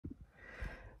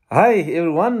Hi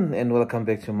everyone, and welcome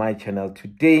back to my channel.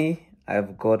 Today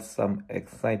I've got some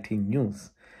exciting news.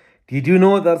 Did you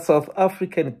know that South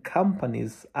African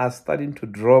companies are starting to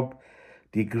drop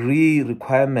degree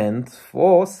requirements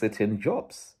for certain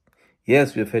jobs?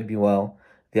 Yes, you've heard me well.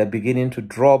 They are beginning to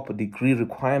drop degree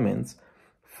requirements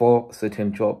for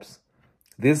certain jobs.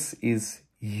 This is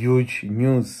huge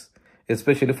news,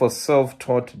 especially for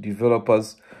self-taught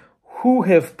developers who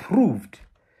have proved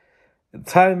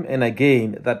time and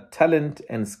again that talent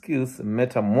and skills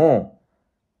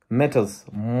matters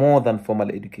more than formal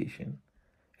education.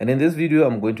 And in this video,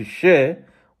 I'm going to share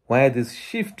why this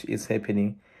shift is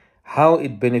happening, how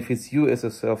it benefits you as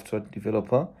a self-taught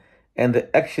developer, and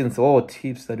the actions or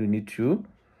tips that you need to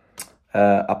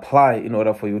apply in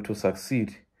order for you to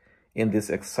succeed in this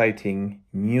exciting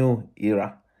new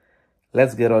era.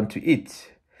 Let's get on to it.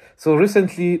 So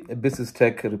recently,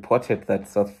 BusinessTech reported that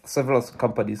several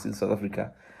companies in South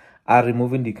Africa are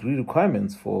removing degree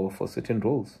requirements for certain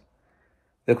roles.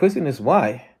 The question is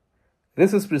why?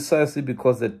 This is precisely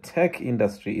because the tech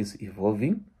industry is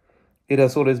evolving. It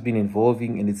has always been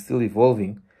evolving and it's still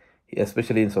evolving,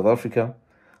 especially in South Africa.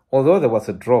 Although there was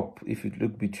a drop, if you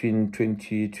look between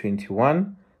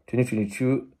 2021,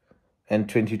 2022, and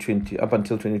 2020, up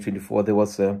until 2024, there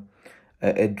was a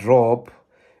drop.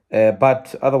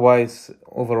 But otherwise,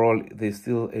 overall, there's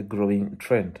still a growing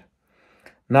trend.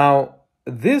 Now,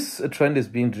 this trend is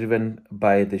being driven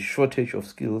by the shortage of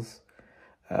skills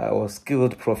or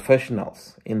skilled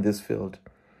professionals in this field.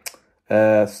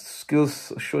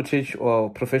 Skills shortage or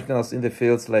professionals in the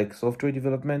fields like software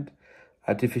development,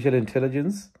 artificial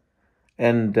intelligence,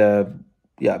 and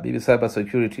maybe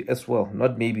cybersecurity as well.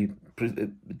 Not maybe,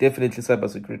 definitely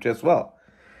cybersecurity as well.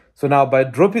 So now, by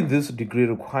dropping this degree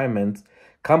requirements,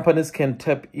 companies can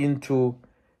tap into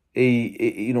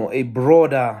a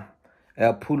broader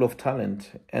pool of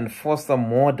talent and foster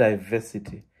more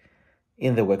diversity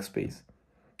in the workspace.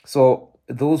 So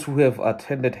those who have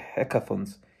attended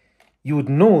hackathons, you would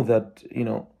know that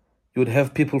you would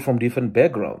have people from different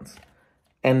backgrounds,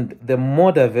 and the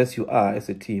more diverse you are as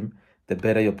a team, the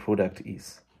better your product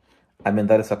is. I mean,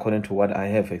 that is according to what I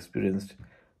have experienced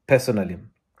personally.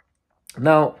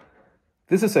 Now,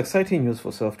 this is exciting news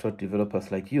for self-taught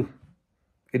developers like you.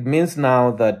 It means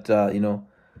now that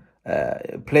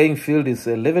playing field is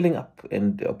leveling up,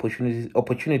 and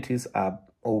opportunities are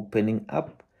opening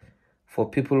up for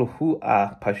people who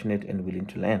are passionate and willing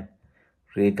to learn,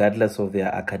 regardless of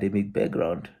their academic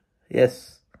background.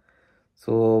 Yes.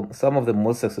 So some of the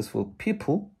most successful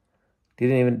people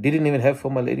didn't even have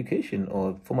formal education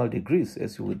or formal degrees,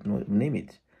 as you would name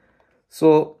it.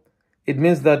 So it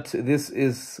means that this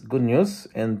is good news,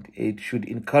 and it should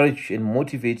encourage and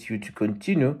motivate you to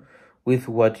continue with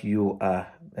what you are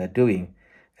doing.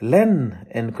 Learn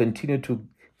and continue to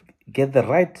get the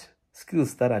right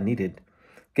skills that are needed.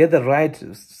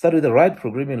 Start with the right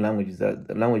programming language,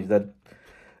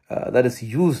 that is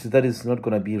used, that is not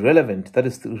going to be relevant, that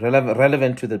is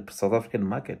relevant to the South African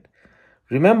market.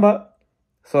 Remember,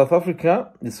 South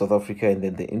Africa is South Africa, and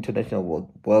then the international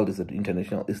world is the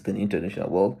international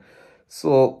world.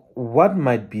 So what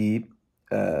might be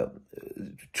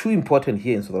too important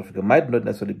here in South Africa might not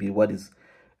necessarily be what is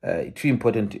too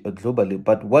important globally,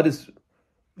 but what is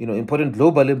important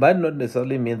globally might not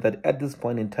necessarily mean that at this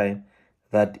point in time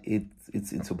that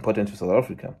it's important to South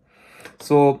Africa.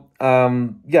 So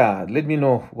let me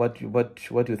know what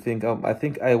you think. I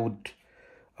think I would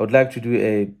like to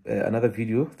do another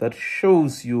video that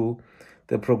shows you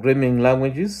the programming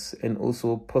languages and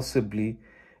also possibly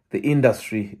the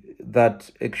industry that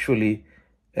actually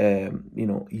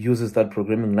uses that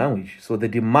programming language. So the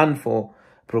demand for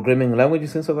programming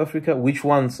languages in South Africa, which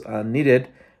ones are needed,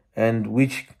 and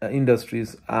which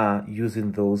industries are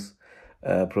using those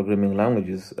programming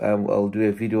languages. I'll do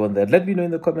a video on that. Let me know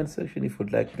in the comment section if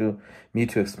you'd like me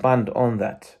to expand on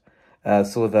that,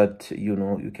 so that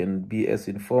you can be as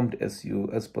informed as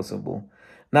possible.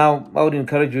 Now, I would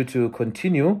encourage you to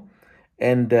continue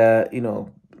and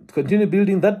continue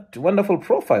building that wonderful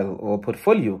profile or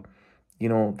portfolio,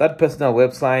 that personal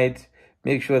website.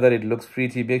 Make sure that it looks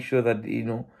pretty. Make sure that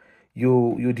you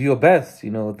do your best.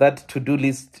 That to-do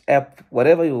list app,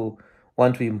 whatever you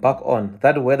want to embark on,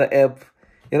 that weather app,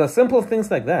 simple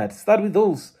things like that. Start with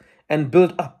those and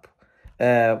build up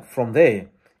from there.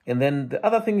 And then the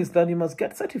other thing is that you must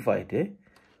get certified.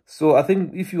 So I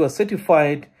think if you are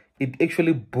certified, it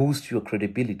actually boosts your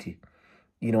credibility.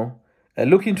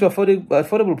 Look into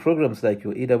affordable programs like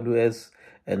your AWS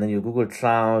and then your Google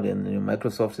Cloud and your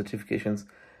Microsoft certifications.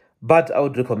 But I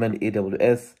would recommend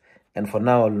AWS. And for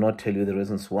now, I will not tell you the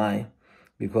reasons why,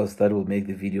 because that will make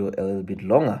the video a little bit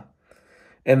longer.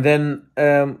 And then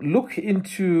look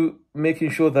into making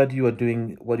sure that you are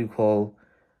doing what you call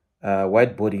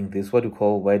whiteboarding. This is what you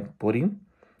call whiteboarding.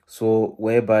 So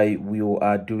whereby we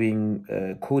are doing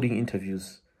coding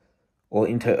interviews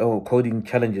or coding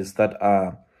challenges that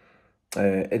are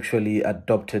actually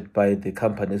adopted by the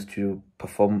companies to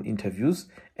perform interviews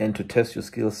and to test your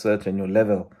skill set and your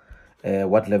level,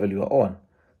 what level you are on.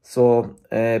 So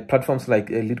platforms like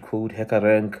LeetCode,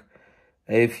 HackerRank,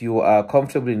 if you are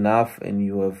comfortable enough and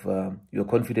you have you're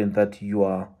confident that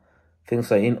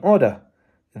things are in order,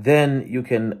 then you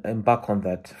can embark on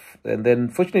that. And then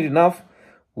fortunately enough,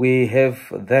 we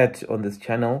have that on this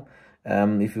channel.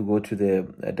 If you go to the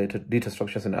data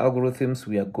structures and algorithms,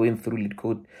 we are going through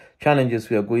LeetCode challenges.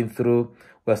 We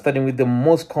are starting with the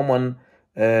most common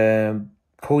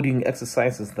coding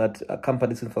exercises that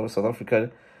companies in South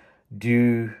Africa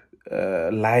do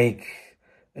like.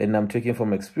 And I'm talking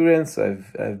from experience.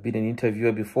 I've been an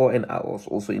interviewer before, and I was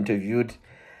also interviewed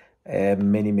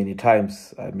many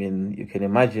times. I mean, you can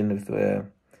imagine with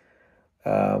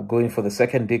going for the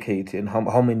second decade and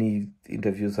how many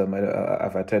interviews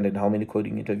I've attended, how many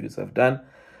coding interviews I've done.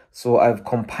 So I've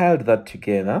compiled that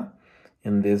together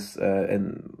in this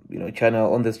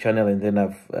channel, on this channel, and then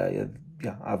I've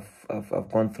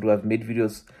gone through. I've made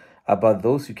videos about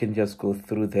those. You can just go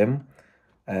through them.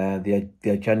 They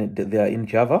are in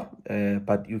Java,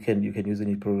 but you can use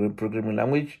any programming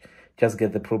language. Just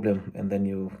get the problem, and then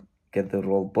you get the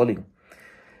ball rolling.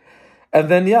 And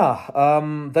then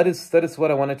that is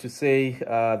what I wanted to say.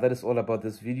 That is all about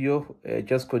this video.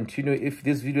 Just continue. If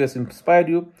this video has inspired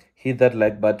you, hit that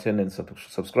like button and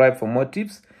subscribe for more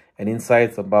tips and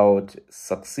insights about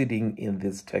succeeding in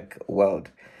this tech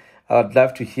world. I'd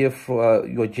love to hear from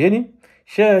your journey.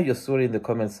 Share your story in the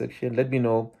comment section. Let me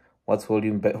know what's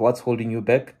holding you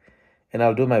back, and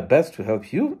I'll do my best to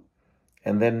help you.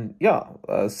 And then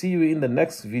see you in the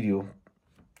next video.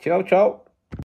 Ciao.